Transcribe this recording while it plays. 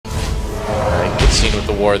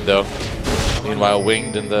with the ward, though. Meanwhile,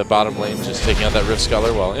 Winged in the bottom lane just taking out that Rift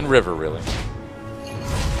Scholar. Well, in River, really.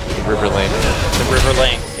 The River lane. The River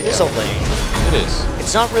lane. It is a lane. It is.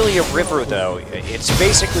 It's not really a river, though. It's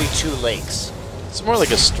basically 2 lakes. It's more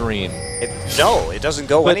like a stream. No, it doesn't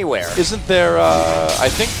go anywhere. Isn't there, I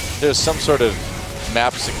think there's some sort of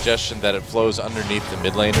map suggestion that it flows underneath the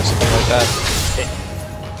mid lane or something like that.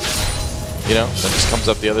 You know, then just comes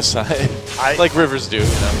up the other side, like rivers do.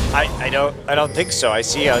 You know? I don't think so. I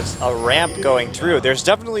see a ramp going through. There's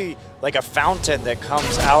definitely like a fountain that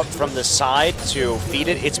comes out from the side to feed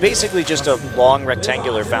it. It's basically just a long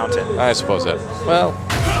rectangular fountain. I suppose that. Well,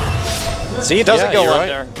 see, it doesn't go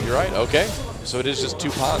under. Right. You're right. Okay, so it is just 2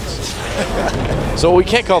 ponds. So we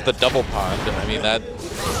can't call it the double pond. I mean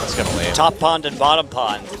that's kind of lame. Top pond and bottom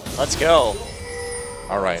pond. Let's go.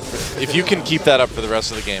 All right. If you can keep that up for the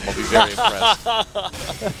rest of the game, I'll be very impressed.